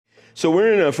So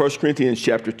we're in 1 Corinthians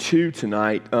chapter 2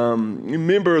 tonight.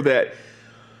 Remember that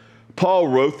Paul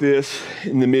wrote this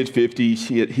in the mid-50s.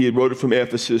 He had wrote it from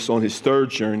Ephesus on his third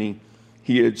journey.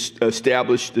 He had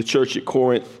established the church at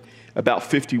Corinth about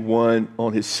 51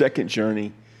 on his second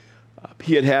journey.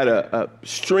 He had had a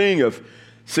string of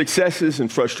successes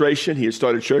and frustration. He had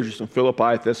started churches in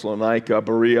Philippi, Thessalonica,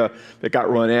 Berea that got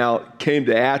run out. Came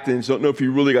to Athens. Don't know if he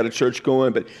really got a church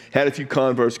going, but had a few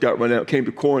converts, got run out. Came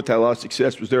to Corinth, had a lot of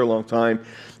success, was there a long time.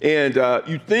 And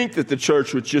you'd think that the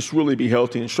church would just really be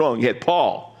healthy and strong. You had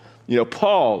Paul.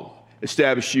 Paul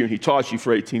established you and he taught you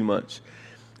for 18 months.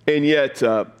 And yet,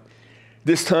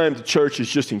 this time the church is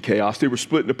just in chaos. They were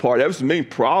splitting apart. That was the main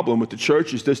problem with the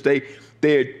church is that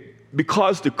they had,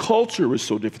 because the culture was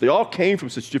so different, they all came from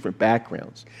such different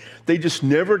backgrounds. They just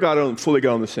never fully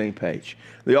got on the same page.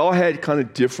 They all had kind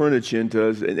of different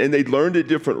agendas, and they learned at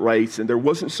different rates, and there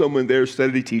wasn't someone there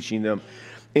steadily teaching them.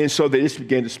 And so they just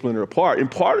began to splinter apart.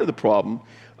 And part of the problem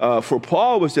for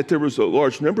Paul was that there was a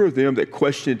large number of them that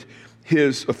questioned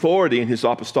his authority and his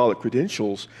apostolic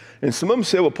credentials. And some of them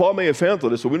said, well, Paul may have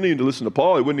founded us, so we don't need to listen to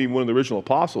Paul. He wasn't even one of the original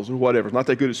apostles or whatever. He's not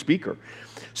that good a speaker.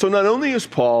 So not only is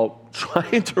Paul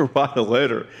trying to write a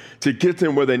letter to get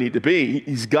them where they need to be,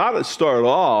 he's got to start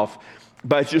off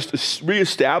by just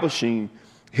reestablishing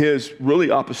his really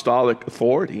apostolic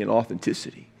authority and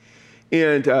authenticity.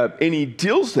 And he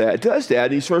does that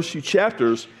in these first few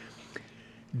chapters,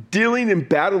 dealing and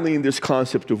battling this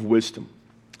concept of wisdom.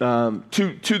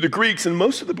 To the Greeks, and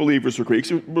most of the believers were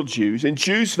Greeks, were Jews, and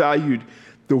Jews valued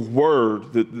the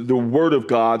word, the word of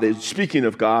God. Speaking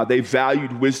of God, they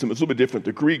valued wisdom. It's a little bit different.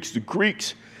 The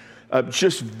Greeks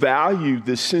just valued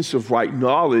this sense of right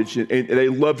knowledge, and they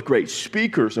loved great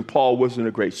speakers, and Paul wasn't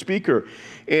a great speaker.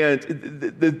 And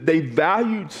they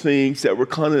valued things that were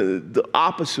kind of the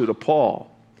opposite of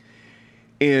Paul.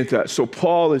 And so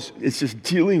Paul is just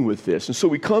dealing with this. And so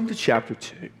we come to chapter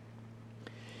 2.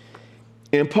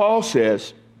 And Paul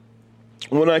says,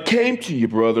 when I came to you,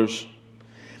 brothers,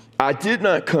 I did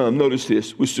not come, notice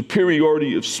this, with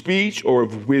superiority of speech or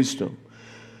of wisdom,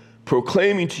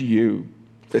 proclaiming to you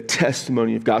the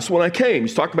testimony of God. So when I came,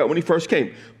 he's talking about when he first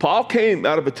came. Paul came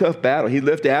out of a tough battle. He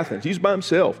left Athens. He was by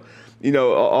himself.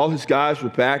 All his guys were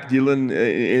back dealing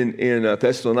in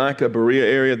Thessalonica, Berea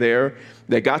area there.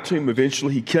 They got to him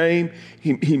eventually. He came.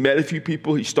 He met a few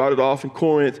people. He started off in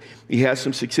Corinth. He had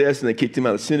some success, and they kicked him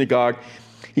out of the synagogue.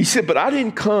 He said, but I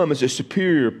didn't come as a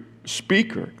superior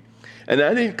speaker, and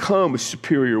I didn't come with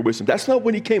superior wisdom. That's not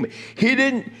when he came.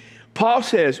 Paul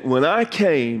says, when I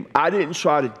came, I didn't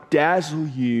try to dazzle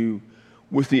you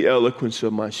with the eloquence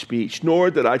of my speech, nor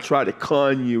did I try to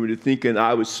con you into thinking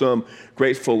I was some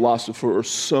great philosopher or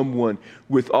someone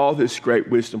with all this great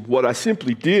wisdom. What I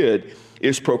simply did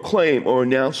is proclaim or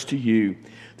announce to you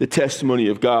the testimony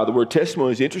of God. The word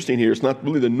testimony is interesting here. It's not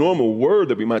really the normal word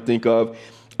that we might think of.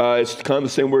 It's kind of the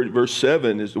same word, verse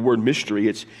 7 is the word mystery.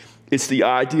 It's the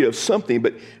idea of something,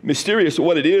 but mysterious,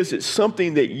 what it is, it's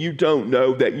something that you don't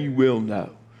know that you will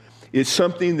know. It's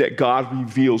something that God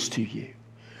reveals to you.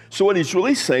 So what he's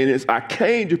really saying is, I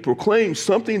came to proclaim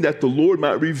something that the Lord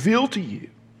might reveal to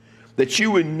you, that you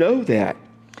would know that.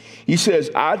 He says,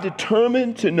 I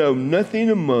determined to know nothing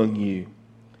among you,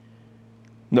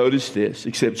 notice this,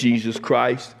 except Jesus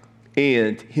Christ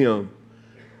and him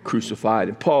crucified.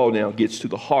 And Paul now gets to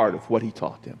the heart of what he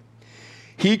taught them.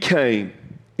 He came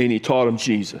and he taught them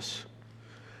Jesus,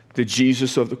 the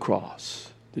Jesus of the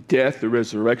cross, the death, the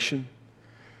resurrection,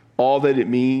 all that it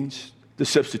means, the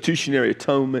substitutionary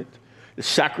atonement, the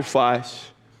sacrifice,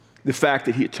 the fact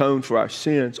that he atoned for our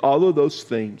sins, all of those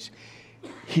things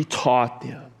he taught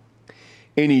them.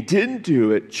 And he didn't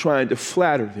do it trying to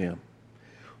flatter them.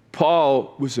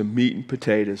 Paul was a meat and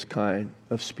potatoes kind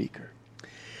of speaker.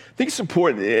 I think it's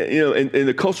important, in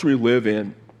the culture we live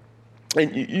in,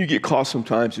 and you get caught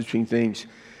sometimes between things.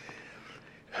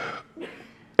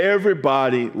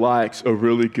 Everybody likes a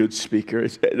really good speaker.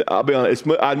 I'll be honest,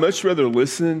 I'd much rather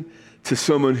listen to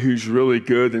someone who's really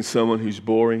good than someone who's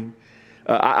boring.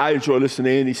 I enjoy listening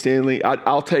to Andy Stanley.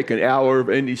 I'll take an hour of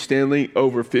Andy Stanley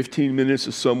over 15 minutes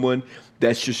of someone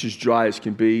that's just as dry as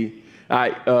can be.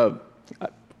 I know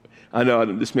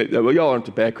y'all aren't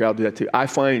the bad crowd to that too. I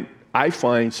find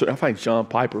John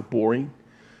Piper boring.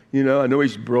 I know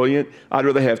he's brilliant. I'd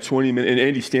rather have 20 minutes, and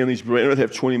Andy Stanley's brilliant. I'd rather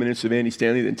have 20 minutes of Andy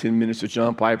Stanley than 10 minutes of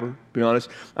John Piper, to be honest.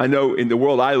 I know in the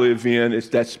world I live in,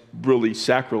 that's really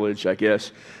sacrilege, I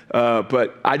guess.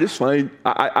 But I just find,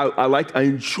 I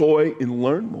enjoy and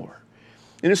learn more.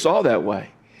 And it's all that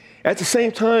way. At the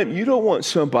same time, you don't want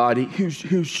somebody who's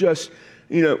just,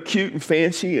 cute and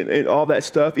fancy and all that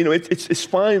stuff. It's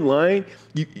fine line.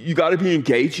 You got to be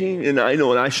engaging, and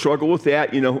I struggle with that.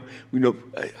 I don't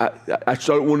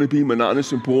want to be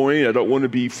monotonous and boring. I don't want to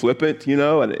be flippant. You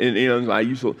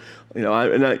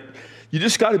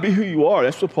just got to be who you are.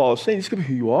 That's what Paul is saying. You just got to be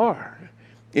who you are.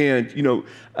 And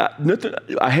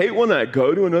I hate when I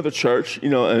go to another church,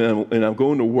 and I'm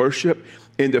going to worship,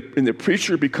 and the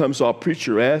preacher becomes all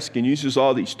preacher-esque and uses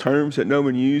all these terms that no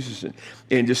one uses,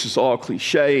 and just is all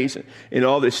cliches and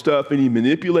all this stuff, and he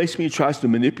manipulates me, tries to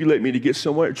manipulate me to get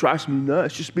somewhere. It drives me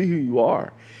nuts. Just be who you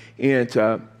are. And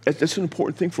that's an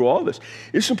important thing for all of us.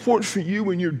 It's important for you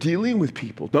when you're dealing with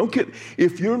people.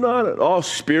 If you're not at all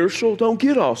spiritual, don't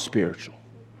get all spiritual.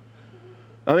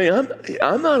 I mean,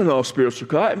 I'm not an all spiritual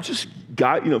guy. I'm just a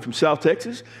guy, from South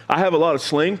Texas. I have a lot of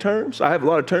slang terms. I have a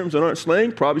lot of terms that aren't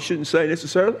slang. Probably shouldn't say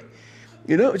necessarily.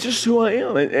 It's just who I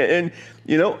am. And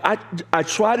I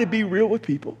try to be real with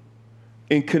people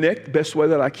and connect the best way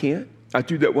that I can. I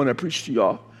do that when I preach to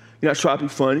y'all. I try to be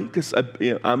funny because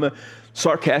I'm a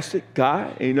sarcastic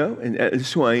guy, and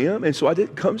it's who I am. And so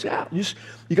it comes out.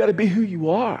 You got to be who you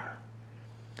are.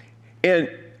 And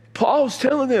Paul's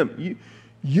telling them,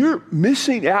 you're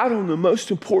missing out on the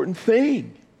most important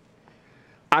thing.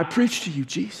 I preach to you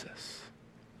Jesus.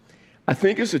 I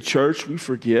think as a church, we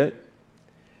forget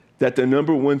that the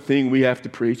number one thing we have to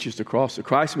preach is the cross of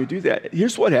Christ, and we do that.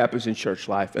 Here's what happens in church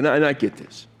life, and I get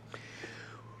this.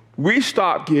 We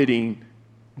stop getting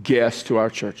guests to our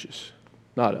churches,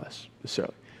 not us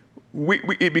necessarily.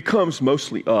 It becomes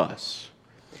mostly us.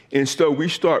 And so we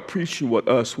start preaching what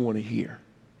us want to hear.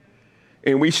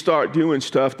 And we start doing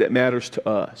stuff that matters to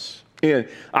us. And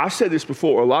I've said this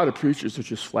before, a lot of preachers are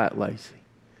just flat lazy.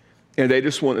 And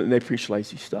they preach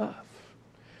lazy stuff.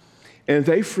 And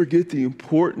they forget the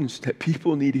importance that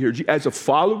people need to hear. As a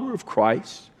follower of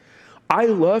Christ, I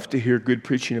love to hear good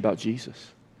preaching about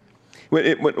Jesus.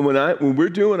 When we're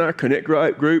doing our Connect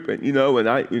group, and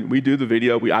we do the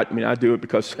video, I do it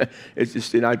because it's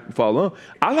just, and I follow along.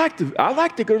 I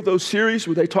like to go to those series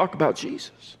where they talk about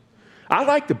Jesus. I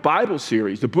like the Bible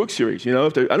series, the book series. I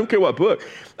don't care what book.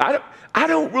 I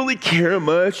don't really care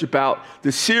much about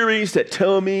the series that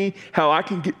tell me how I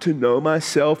can get to know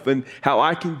myself and how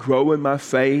I can grow in my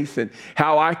faith and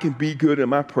how I can be good in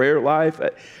my prayer life.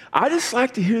 I just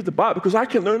like to hear the Bible because I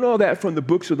can learn all that from the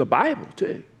books of the Bible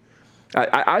too.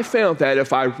 I found that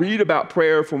if I read about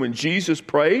prayer from when Jesus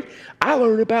prayed, I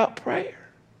learn about prayer.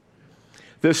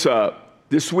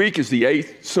 This week is the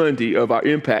 8th Sunday of our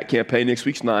Impact campaign. Next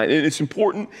week's 9. And it's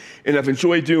important, and I've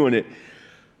enjoyed doing it.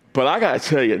 But I got to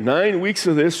tell you, 9 weeks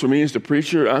of this for me as the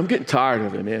preacher, I'm getting tired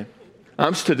of it, man.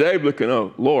 I'm today looking,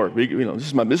 oh, Lord, this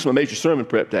is my major sermon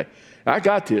prep day. I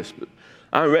got this. But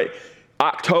I'm ready.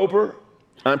 October,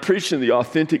 I'm preaching the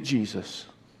authentic Jesus.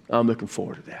 I'm looking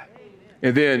forward to that.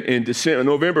 And then in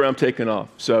November, I'm taking off.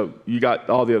 So you got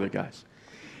all the other guys.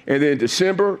 And then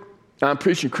December, I'm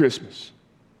preaching Christmas.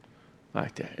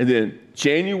 Like that. And then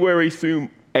January through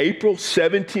April,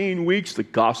 17 weeks, the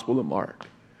Gospel of Mark.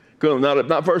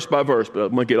 Not verse by verse, but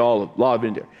I'm going to get a lot of it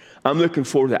in there. I'm looking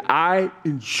forward to that. I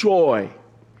enjoy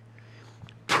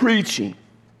preaching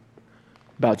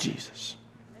about Jesus.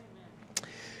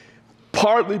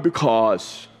 Partly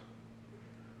because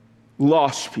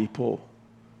lost people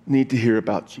need to hear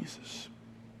about Jesus.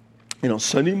 On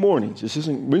Sunday mornings, this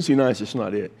isn't Wednesday nights, it's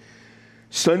not it.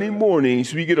 Sunday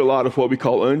mornings, we get a lot of what we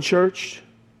call unchurched,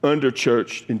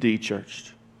 underchurched, and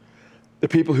de-churched. The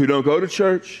people who don't go to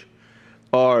church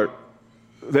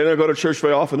they don't go to church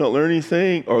very often, don't learn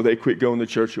anything, or they quit going to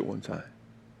church at one time.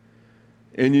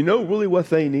 And you know really what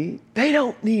they need? They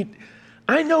don't need,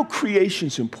 I know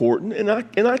creation's important, and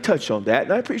I touch on that,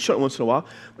 and I preach on it once in a while,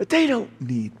 but they don't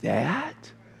need that.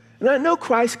 And I know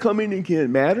Christ coming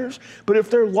again matters, but if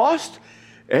they're lost,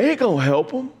 it ain't going to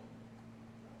help them.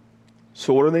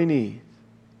 So what do they need?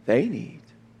 They need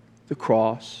the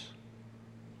cross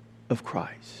of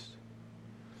Christ.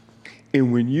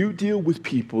 And when you deal with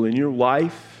people in your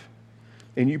life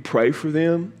and you pray for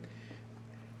them,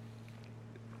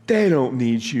 they don't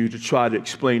need you to try to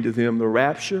explain to them the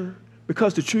rapture,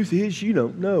 because the truth is you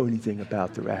don't know anything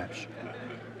about the rapture.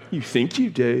 You think you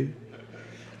do.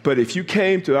 But if you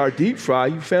came to our deep fry,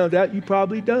 you found out you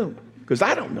probably don't, because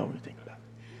I don't know anything about it.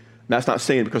 And that's not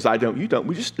saying because I don't, you don't.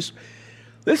 We just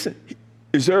listen,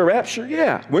 is there a rapture?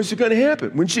 Yeah. When's it going to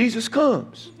happen? When Jesus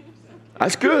comes.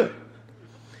 That's good.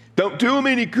 Don't do them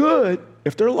any good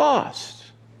if they're lost.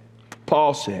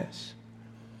 Paul says,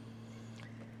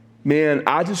 man,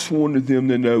 I just wanted them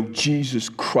to know Jesus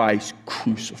Christ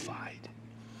crucified.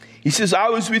 He says, I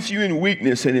was with you in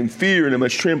weakness and in fear and in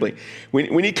much trembling.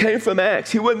 When he came from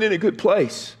Acts, he wasn't in a good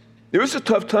place. It was a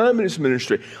tough time in his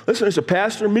ministry. Listen, as a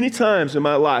pastor, many times in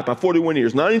my life, my 41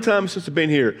 years, not any time since I've been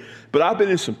here, but I've been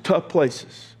in some tough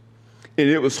places. And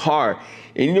it was hard.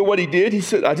 And you know what he did? He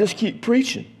said, I just keep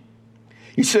preaching.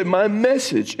 He said, my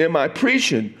message and my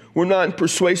preaching were not in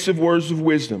persuasive words of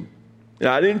wisdom. And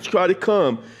I didn't try to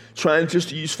come trying just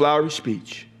to use flowery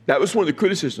speech. That was one of the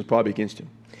criticisms probably against him.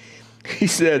 He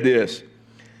said this,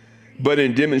 but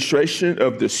in demonstration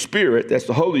of the Spirit, that's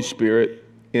the Holy Spirit,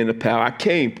 in the power. I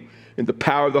came in the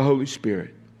power of the Holy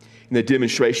Spirit, in the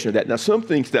demonstration of that. Now, some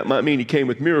things that might mean he came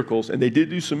with miracles, and they did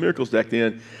do some miracles back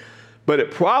then, but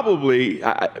it probably,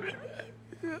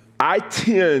 I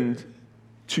tend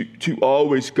to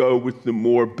always go with the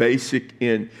more basic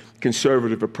and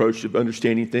conservative approach of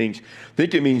understanding things. I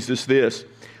think it means this.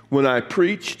 When I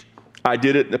preached, I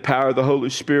did it in the power of the Holy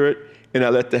Spirit, and I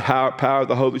let the power of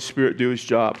the Holy Spirit do his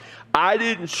job. I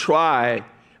didn't try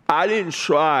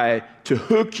to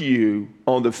hook you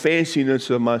on the fanciness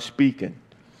of my speaking.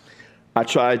 I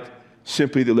tried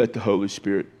simply to let the Holy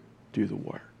Spirit do the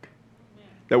work.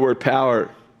 That word power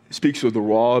speaks of the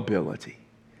raw ability.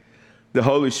 The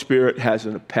Holy Spirit has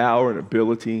a power and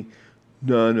ability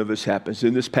none of us happens.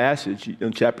 In this passage,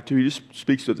 in chapter 2, he just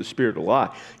speaks of the Spirit a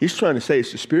lot. He's trying to say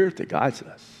it's the Spirit that guides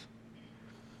us.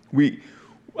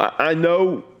 I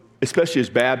know, especially as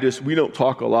Baptists, we don't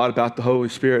talk a lot about the Holy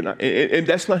Spirit, and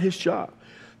that's not his job.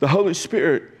 The Holy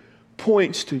Spirit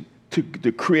points to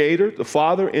the Creator, the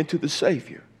Father, and to the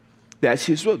Savior. That's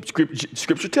his role.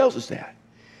 Scripture tells us that.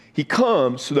 He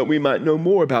comes so that we might know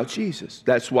more about Jesus.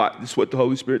 That's what the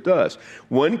Holy Spirit does.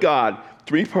 One God,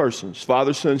 three persons,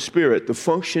 Father, Son, Spirit. The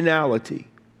functionality,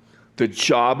 the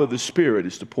job of the Spirit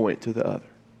is to point to the other.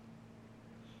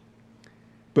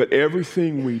 But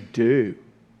everything we do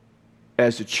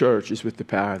as a church is with the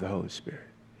power of the Holy Spirit.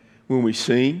 When we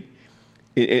sing,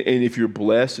 and if you're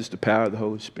blessed, it's the power of the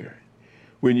Holy Spirit.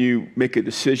 When you make a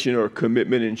decision or a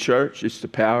commitment in church, it's the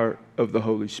power of the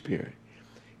Holy Spirit.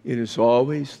 It is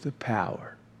always the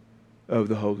power of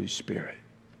the Holy Spirit.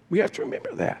 We have to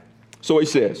remember that. So he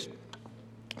says,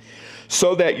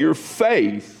 so that your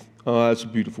faith, oh, that's a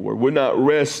beautiful word, would not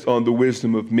rest on the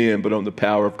wisdom of men, but on the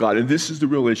power of God. And this is the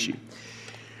real issue.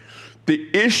 The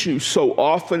issue so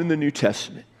often in the New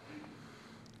Testament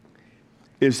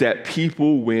is that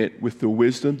people went with the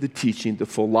wisdom, the teaching, the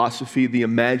philosophy, the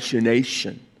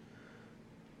imagination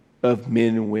of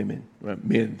men and women, right?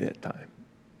 Men at that time.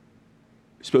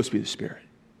 It's supposed to be the Spirit.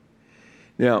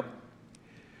 Now,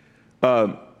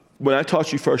 when I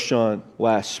taught you 1 John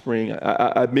last spring,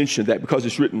 I mentioned that because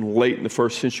it's written late in the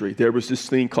first century, there was this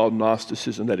thing called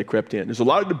Gnosticism that had crept in. There's a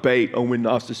lot of debate on when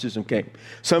Gnosticism came.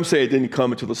 Some say it didn't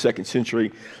come until the 2nd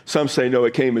century. Some say, no,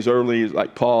 it came as early as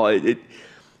like Paul.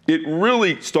 It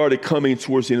really started coming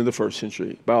towards the end of the 1st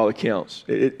century, by all accounts.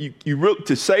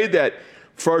 To say that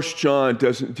 1 John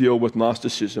doesn't deal with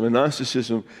Gnosticism. And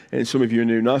Gnosticism, and some of you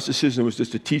knew, Gnosticism was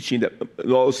just a teaching that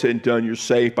all is said and done, you're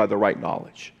saved by the right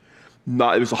knowledge.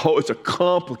 It's a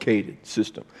complicated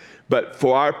system. But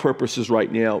for our purposes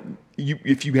right now,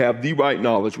 if you have the right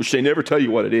knowledge, which they never tell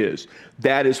you what it is,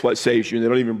 that is what saves you. And they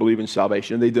don't even believe in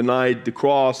salvation. They denied the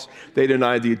cross. They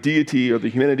denied the deity or the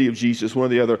humanity of Jesus, one or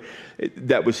the other.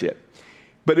 That was it.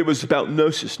 But it was about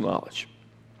gnosis knowledge.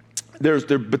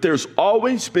 But there's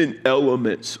always been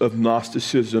elements of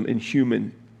Gnosticism in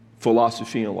human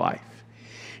philosophy and life.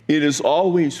 It is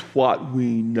always what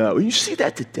we know. And you see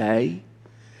that today.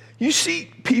 You see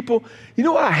people, you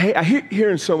know what I hate? I hate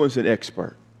hearing someone's an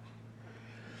expert.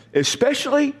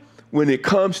 Especially when it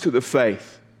comes to the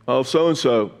faith. Oh,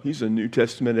 so-and-so, he's a New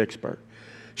Testament expert.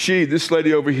 This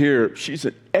lady over here, she's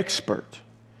an expert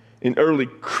in early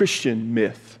Christian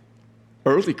myth.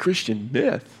 Early Christian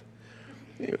myth?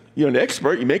 You're an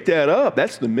expert, you make that up.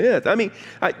 That's the myth. I mean,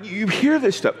 you hear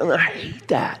this stuff, and I hate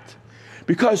that.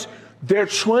 Because they're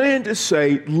trying to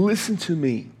say, listen to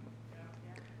me.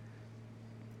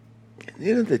 At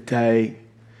the end of the day,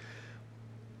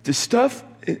 the stuff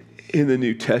in the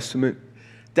New Testament,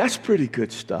 that's pretty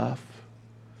good stuff.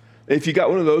 If you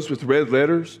got one of those with red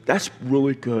letters, that's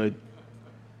really good.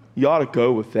 You ought to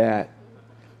go with that.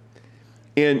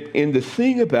 And the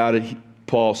thing about it,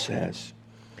 Paul says,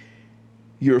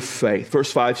 your faith.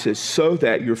 Verse 5 says, so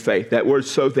that your faith. That word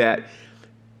so that,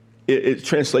 it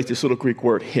translates this little Greek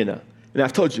word, henna. And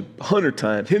I've told you 100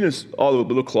 times, henna is all the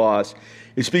little clause.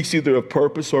 It speaks either of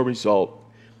purpose or result.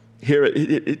 Here,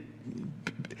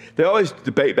 they always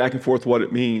debate back and forth what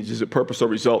it means. Is it purpose or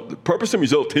result? The purpose and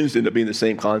result tends to end up being the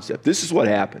same concept. This is what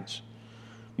happens.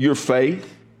 Your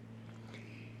faith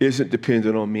isn't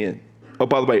dependent on men. Oh,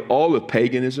 by the way, all of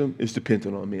paganism is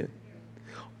dependent on men.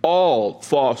 All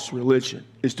false religion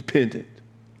is dependent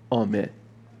on men.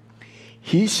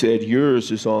 He said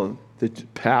yours is on the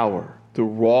power, the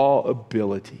raw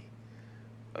ability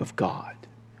of God.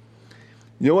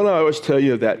 You know what I always tell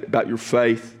you about your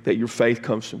faith, that your faith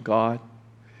comes from God?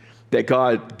 That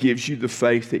God gives you the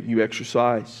faith that you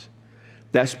exercise?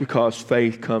 That's because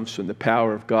faith comes from the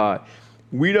power of God.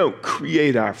 We don't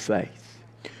create our faith.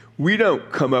 We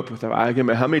don't come up with our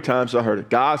argument. How many times I heard it?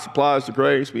 God supplies the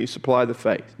grace, we supply the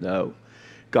faith. No.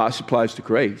 God supplies the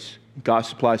grace. God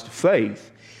supplies the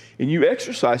faith. And you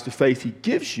exercise the faith he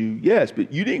gives you, yes,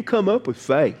 but you didn't come up with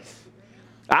faith.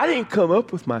 I didn't come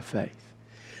up with my faith.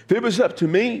 If it was up to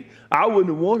me, I wouldn't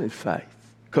have wanted faith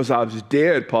because I was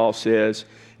dead, Paul says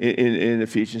in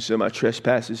Ephesians, in my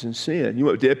trespasses and sin. You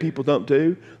know what dead people don't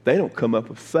do? They don't come up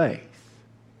with faith.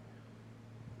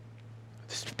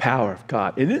 It's the power of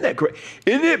God. And isn't that great?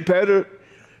 Isn't it better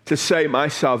to say my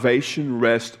salvation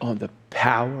rests on the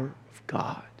power of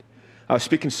God? I was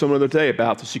speaking some other day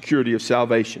about the security of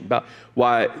salvation, about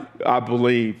why I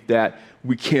believe that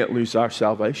we can't lose our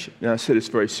salvation. And I said it's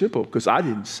very simple, because I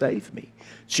didn't save me.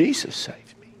 Jesus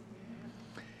saved me.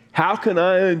 How can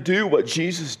I undo what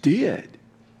Jesus did?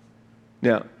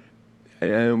 Now,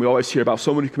 and we always hear about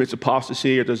someone who commits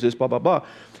apostasy or does this, blah, blah, blah.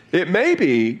 It may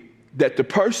be that the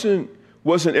person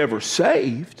wasn't ever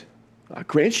saved. I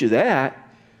grant you that.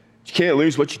 You can't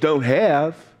lose what you don't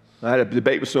have. I had a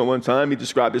debate with someone one time. He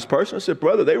described this person. I said,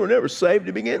 brother, they were never saved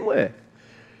to begin with.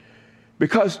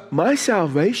 Because my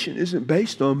salvation isn't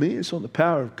based on me. It's on the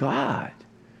power of God.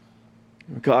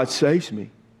 God saves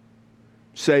me.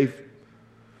 Saved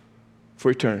for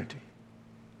eternity.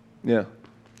 Yeah.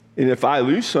 And if I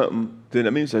lose something, then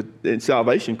that means that in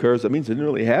salvation occurs. That means I didn't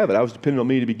really have it. I was depending on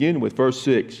me to begin with. Verse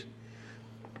 6.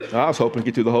 I was hoping to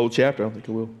get through the whole chapter. I don't think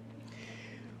I will.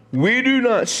 We do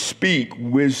not speak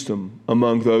wisdom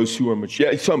among those who are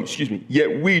mature.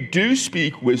 Yet we do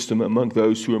speak wisdom among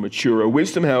those who are mature. A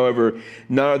wisdom, however,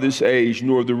 not of this age,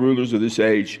 nor of the rulers of this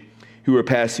age who are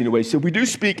passing away. So we do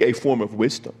speak a form of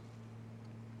wisdom.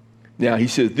 Now, he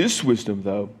says this wisdom,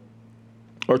 though,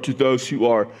 are to those who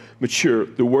are mature.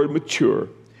 The word mature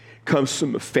comes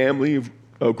from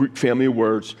a Greek family of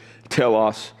words,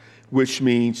 telos, which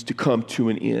means to come to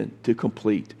an end, to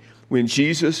complete. When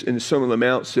Jesus in the Sermon on the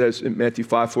Mount says in Matthew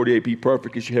 5:48, be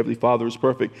perfect as your heavenly Father is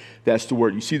perfect, that's the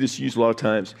word. You see this used a lot of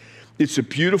times. It's a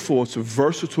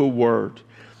versatile word,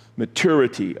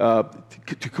 maturity,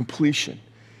 to completion.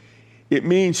 It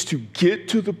means to get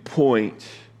to the point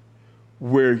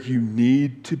where you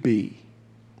need to be.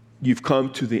 You've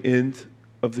come to the end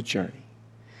of the journey.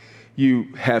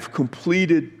 You have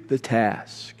completed the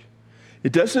task.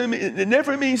 It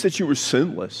never means that you were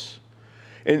sinless.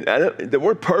 And the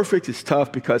word perfect is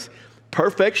tough because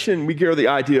perfection, we get the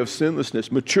idea of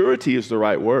sinlessness. Maturity is the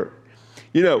right word.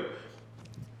 You know,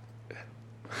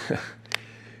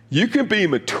 you can be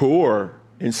mature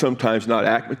and sometimes not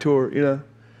act mature, you know.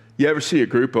 You ever see a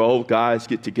group of old guys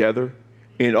get together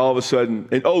and all of a sudden,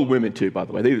 and old women too, by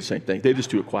the way, they do the same thing. They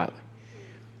just do it quietly.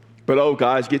 But old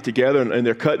guys get together and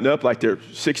they're cutting up like they're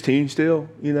 16 still,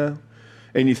 you know.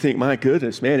 And you think, my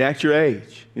goodness, man, act your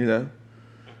age, you know.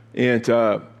 And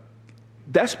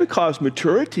that's because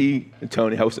maturity, and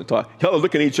Tony, I wasn't talking. Y'all are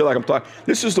looking at each other like I'm talking.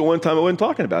 This is the one time I wasn't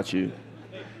talking about you.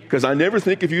 Because I never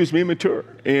think of you as being mature.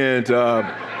 And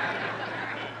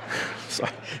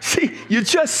see, you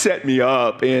just set me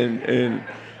up, and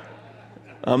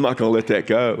I'm not going to let that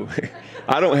go.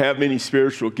 I don't have many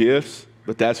spiritual gifts,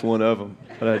 but that's one of them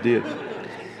that I did.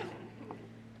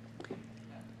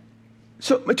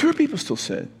 So mature people still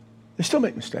sin. They still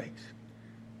make mistakes.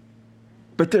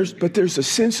 But there's a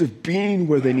sense of being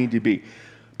where they need to be.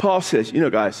 Paul says, you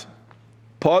know, guys,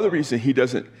 part of the reason he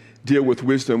doesn't deal with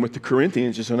wisdom with the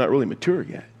Corinthians is they're not really mature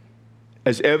yet,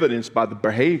 as evidenced by the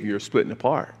behavior splitting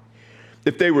apart.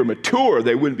 If they were mature,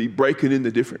 they wouldn't be breaking into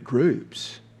different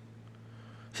groups.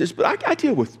 He says, but I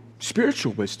deal with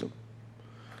spiritual wisdom.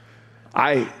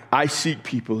 I seek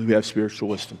people who have spiritual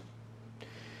wisdom.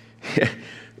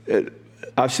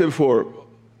 I've said before,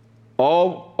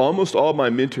 almost all my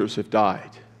mentors have died.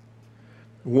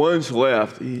 One's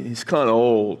left. He's kind of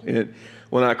old. And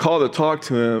when I call to talk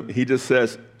to him, he just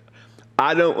says,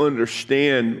 I don't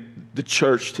understand the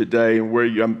church today and where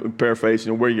I'm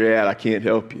paraphrasing, and where you're at. I can't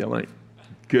help you. I'm like,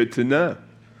 good to know.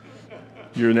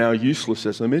 You're now useless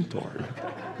as a mentor.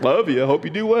 Love you. I hope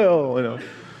you do well. You know.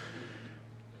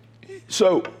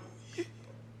 So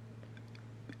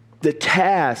the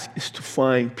task is to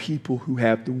find people who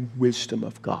have the wisdom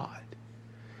of God.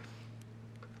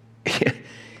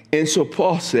 And so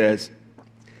Paul says,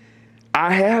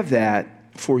 I have that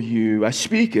for you. I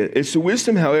speak it. It's the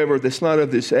wisdom, however, that's not of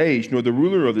this age, nor the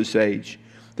ruler of this age.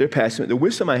 They're passing it. The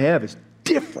wisdom I have is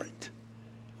different.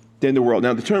 than the world.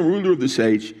 Now, the term ruler of this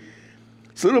age,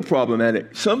 it's a little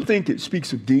problematic. Some think it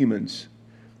speaks of demons,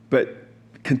 but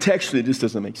contextually, this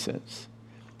doesn't make sense.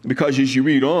 Because as you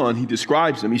read on, he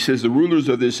describes them. He says the rulers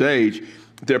of this age,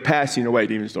 they're passing away.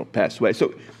 Demons don't pass away.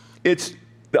 So it's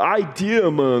the idea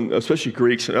among, especially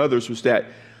Greeks and others, was that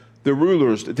the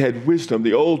rulers that had wisdom,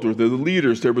 the older, the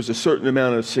leaders, there was a certain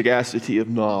amount of sagacity of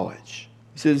knowledge.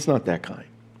 He says it's not that kind.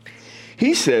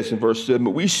 He says in verse 7,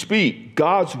 but we speak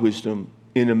God's wisdom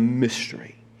in a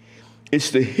mystery.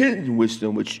 It's the hidden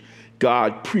wisdom which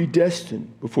God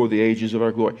predestined before the ages of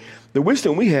our glory. The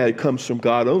wisdom we had comes from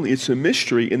God only. It's a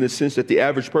mystery in the sense that the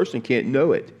average person can't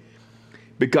know it.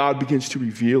 But God begins to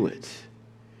reveal it.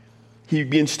 He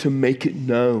begins to make it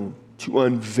known, to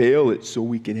unveil it so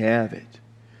we can have it.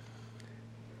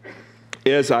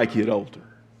 As I get older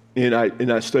and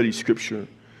I study Scripture,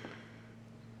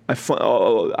 I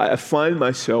find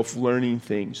myself learning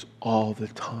things all the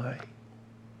time.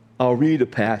 I'll read a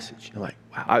passage. And I'm like,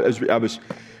 wow. I was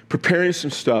preparing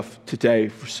some stuff today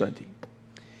for Sunday.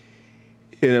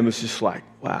 And I was just like,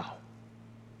 wow.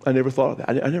 I never thought of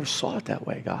that. I never saw it that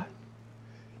way, God.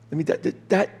 I mean,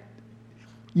 that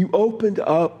you opened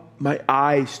up my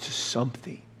eyes to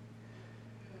something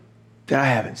that I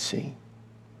haven't seen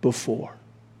before.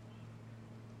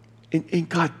 And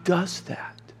God does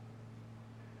that.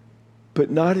 But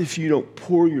not if you don't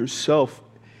pour yourself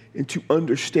into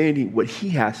understanding what he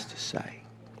has to say.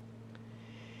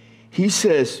 He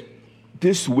says,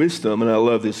 this wisdom, and I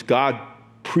love this, God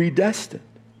predestined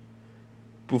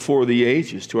before the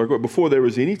ages to our glory, before there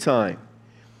was any time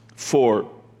for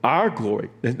our glory.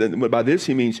 And by this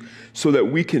he means so that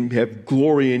we can have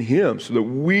glory in him, so that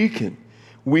we can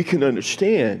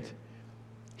understand.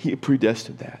 He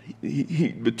predestined that. He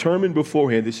determined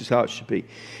beforehand this is how it should be.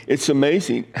 It's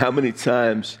amazing how many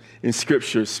times in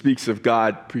Scripture speaks of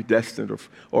God predestined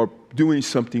or doing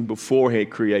something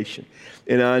beforehand creation.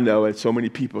 And I know that so many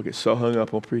people get so hung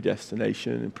up on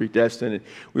predestination and predestined. And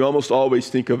we almost always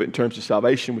think of it in terms of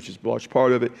salvation, which is a large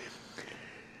part of it.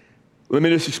 Let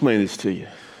me just explain this to you.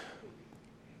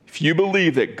 If you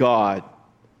believe that God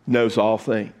knows all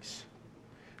things,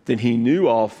 then he knew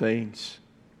all things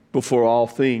before all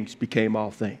things became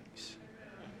all things.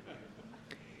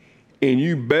 And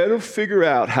you better figure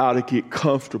out how to get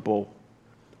comfortable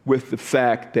with the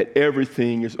fact that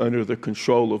everything is under the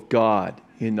control of God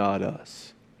and not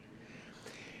us.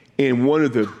 And one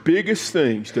of the biggest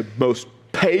things, the most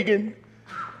pagan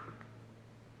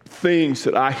things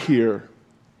that I hear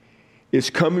is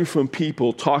coming from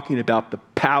people talking about the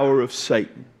power of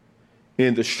Satan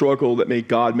and the struggle that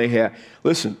God may have.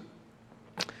 Listen,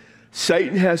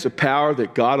 Satan has a power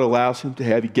that God allows him to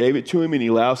have. He gave it to him and he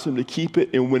allows him to keep it.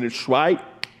 And when it's right,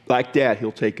 like that,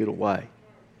 he'll take it away.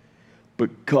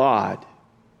 But God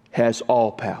has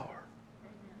all power.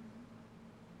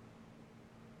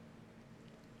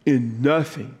 And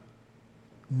nothing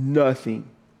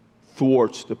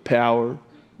thwarts the power,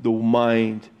 the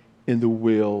mind, and the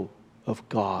will of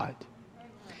God.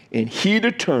 And he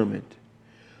determined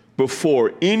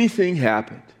before anything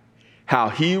happened how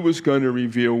he was going to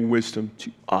reveal wisdom to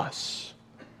us.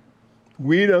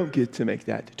 We don't get to make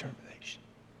that determination.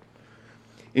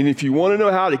 And if you want to know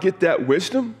how to get that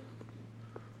wisdom,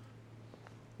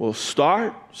 well,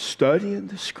 start studying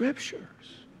the Scriptures.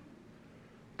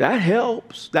 That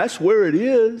helps. That's where it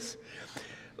is.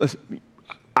 Listen,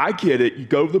 I get it. You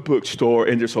go to the bookstore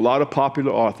and there's a lot of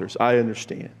popular authors. I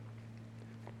understand.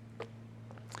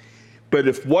 But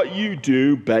if what you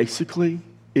do basically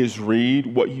is read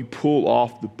what you pull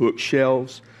off the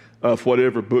bookshelves of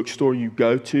whatever bookstore you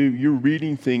go to, you're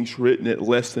reading things written at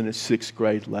less than a 6th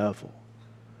grade level.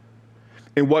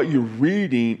 And what you're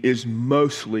reading is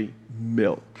mostly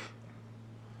milk.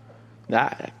 Now,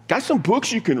 I got some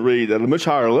books you can read at a much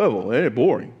higher level. They're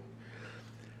boring.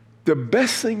 The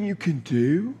best thing you can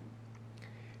do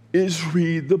is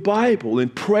read the Bible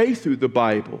and pray through the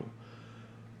Bible.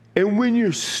 And when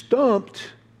you're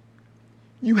stumped,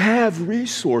 you have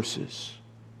resources.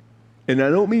 And I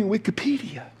don't mean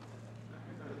Wikipedia.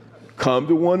 Come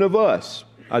to one of us.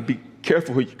 I'd be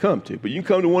careful who you come to, but you can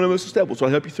come to one of us instead. We'll try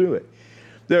to help you through it.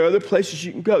 There are other places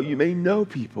you can go. You may know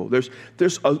people. There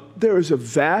is a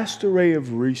vast array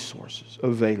of resources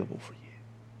available for you.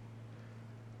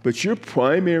 But your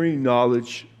primary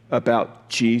knowledge about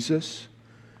Jesus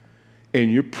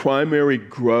and your primary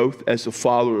growth as a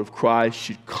follower of Christ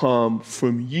should come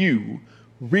from you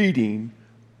reading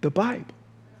the Bible.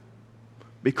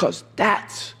 Because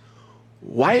that's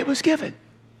why it was given.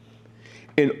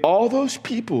 And all those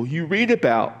people you read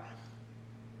about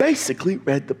basically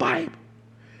read the Bible.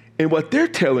 And what they're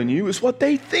telling you is what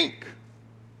they think.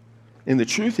 And the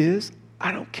truth is,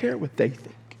 I don't care what they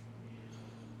think.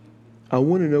 I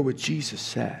want to know what Jesus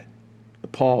said.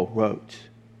 Paul wrote,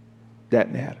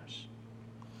 that matters.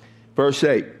 Verse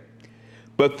 8,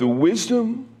 but the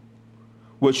wisdom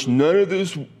which none of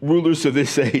those rulers of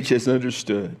this age has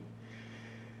understood,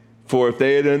 for if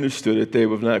they had understood it, they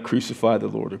would not crucify the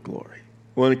Lord of glory.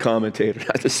 One commentator,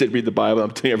 I just said read the Bible,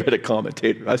 I'm telling you I read a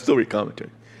commentator. I still read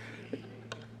commentators. I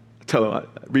tell them I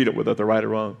read it whether they're right or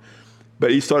wrong.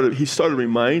 But he started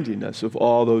reminding us of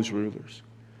all those rulers.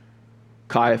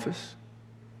 Caiaphas,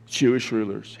 Jewish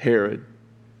rulers, Herod,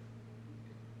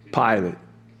 Pilate.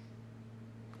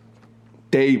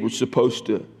 They were supposed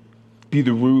to be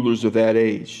the rulers of that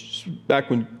age, back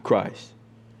when Christ.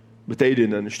 But they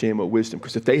didn't understand what wisdom,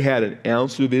 because if they had an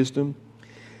ounce of wisdom,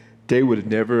 they would have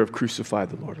never have crucified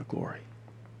the Lord of glory.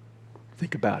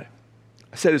 Think about it.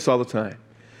 I say this all the time.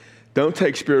 Don't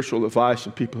take spiritual advice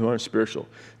from people who aren't spiritual.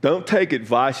 Don't take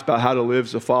advice about how to live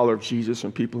as a follower of Jesus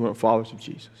from people who aren't followers of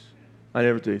Jesus. I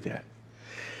never do that.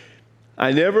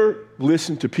 I never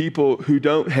listen to people who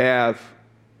don't have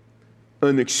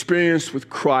an experience with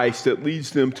Christ that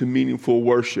leads them to meaningful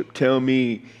worship. Tell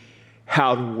me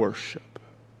how to worship,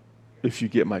 if you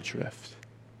get my drift.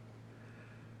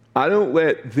 I don't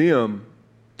let them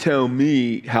tell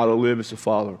me how to live as a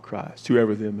follower of Christ,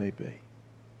 whoever they may be.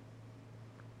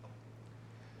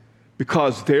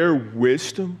 Because their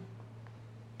wisdom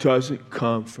doesn't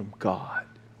come from God.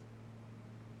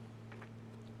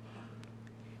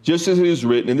 Just as it is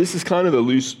written, and this is kind of a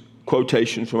loose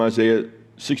quotation from Isaiah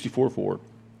 64:4.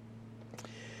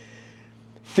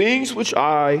 Things which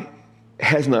eye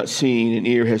has not seen and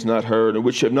ear has not heard, and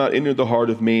which have not entered the heart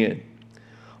of man,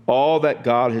 all that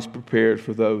God has prepared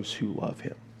for those who love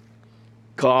him.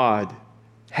 God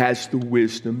has the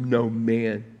wisdom no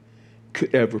man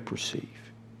could ever perceive.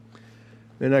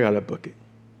 And I got to book it.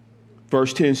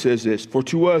 Verse 10 says this, for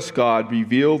to us God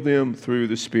revealed them through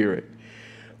the Spirit.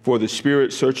 For the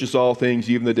Spirit searches all things,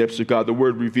 even the depths of God. The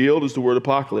word revealed is the word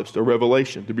apocalypse, the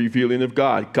revelation, the revealing of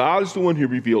God. God is the one who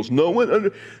reveals. No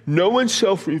one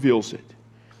self-reveals it.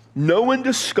 No one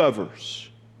discovers.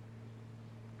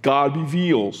 God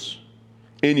reveals.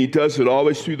 And he does it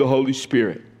always through the Holy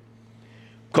Spirit.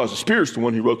 Because the Spirit's the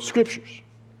one who wrote the Scriptures.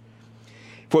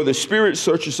 For the Spirit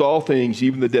searches all things,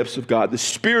 even the depths of God. The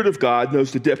Spirit of God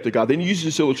knows the depth of God. Then he uses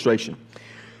this illustration.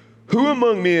 Who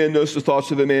among men knows the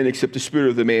thoughts of the man except the spirit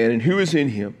of the man, and who is in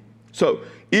him? So,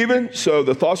 even so,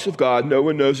 the thoughts of God, no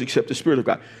one knows except the Spirit of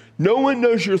God. No one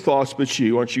knows your thoughts but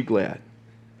you. Aren't you glad?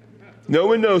 No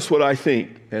one knows what I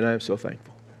think, and I am so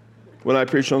thankful. When I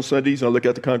preach on Sundays and I look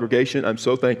at the congregation, I'm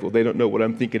so thankful. They don't know what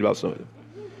I'm thinking about some of them.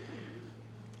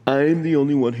 I'm the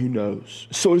only one who knows.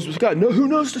 So is with God. No, who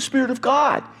knows the Spirit of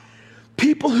God?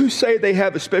 People who say they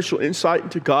have a special insight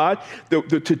into God,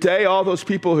 today all those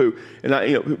people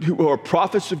who are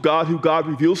prophets of God, who God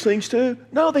reveals things to,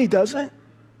 no, he doesn't.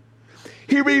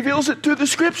 He reveals it through the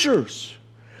Scriptures.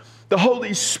 The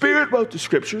Holy Spirit wrote the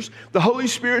Scriptures. The Holy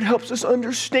Spirit helps us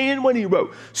understand what he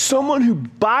wrote. Someone who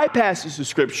bypasses the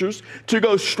Scriptures to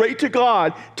go straight to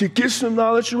God to get some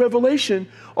knowledge and revelation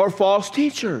are false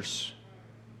teachers.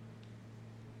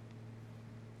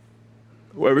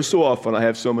 Every so often I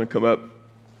have someone come up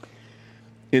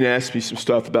and ask me some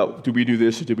stuff about, do we do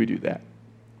this or do we do that?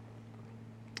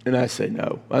 And I say,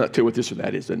 no. I'll not tell you what this or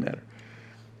that is, doesn't matter.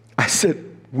 I said,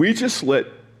 we just let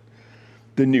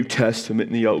the New Testament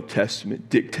and the Old Testament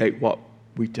dictate what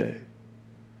we do.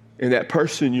 And that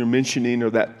person you're mentioning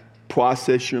or that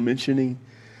process you're mentioning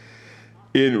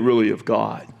isn't really of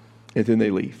God. And then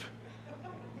they leave.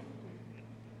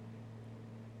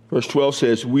 Verse 12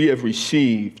 says, we have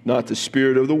received not the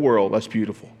spirit of the world, that's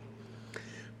beautiful,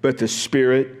 but the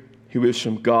Spirit who is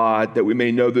from God, that we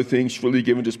may know the things freely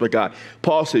given to us by God.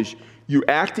 Paul says, you're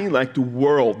acting like the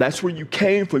world. That's where you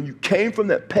came from. You came from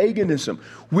that paganism.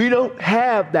 We don't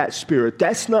have that Spirit.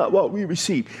 That's not what we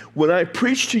received. When I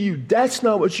preach to you, that's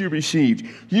not what you received.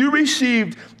 You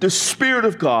received the Spirit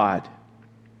of God.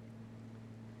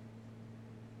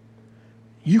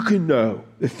 You can know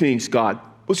the things God,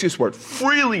 what's this word?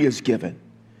 Freely is given.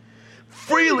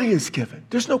 Freely is given.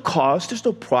 There's no cost. There's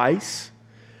no price.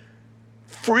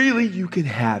 Freely you can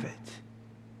have it.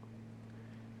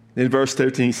 In verse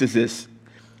 13 he says this,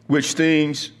 which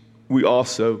things we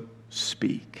also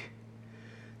speak.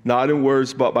 Not in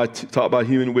words taught by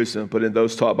human wisdom, but in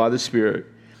those taught by the Spirit.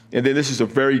 And then this is a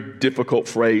very difficult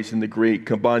phrase in the Greek,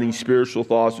 combining spiritual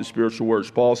thoughts with spiritual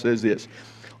words. Paul says this,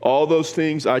 all those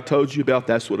things I told you about,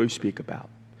 that's what we speak about.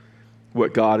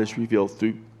 What God has revealed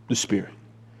through the Spirit.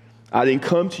 I didn't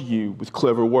come to you with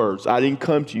clever words. I didn't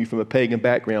come to you from a pagan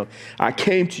background. I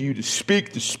came to you to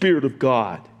speak the Spirit of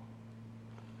God.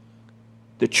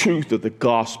 the truth of the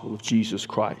gospel of Jesus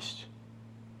Christ.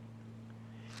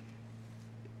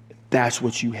 That's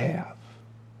what you have.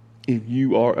 And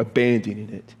you are abandoning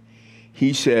it.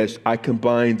 He says, I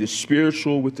combine the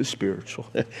spiritual with the spiritual.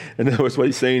 In other words, what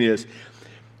he's saying is,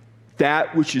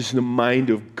 that which is in the mind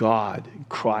of God in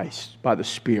Christ by the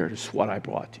Spirit is what I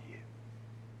brought to you.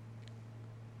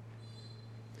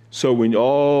 So when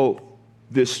all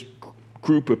this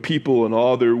group of people and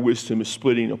all their wisdom is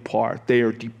splitting apart, they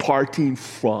are departing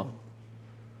from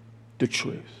the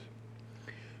truth.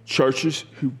 Churches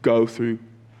who go through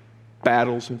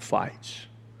battles and fights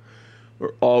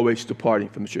are always departing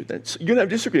from the truth. And you're going to have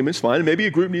disagreements, fine. And maybe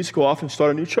a group needs to go off and start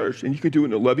a new church. And you can do it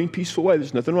in a loving, peaceful way.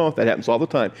 There's nothing wrong with that. It happens all the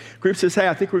time. Group says, hey,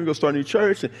 I think we're going to go start a new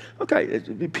church. And, okay,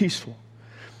 it'll be peaceful.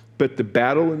 But the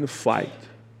battle and the fight,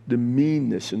 the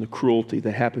meanness and the cruelty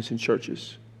that happens in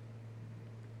churches,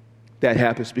 that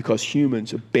happens because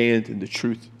humans abandon the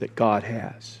truth that God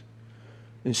has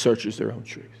and searches their own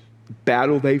truth. The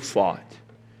battle they fought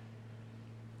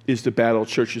is the battle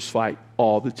churches fight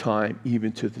all the time,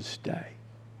 even to this day.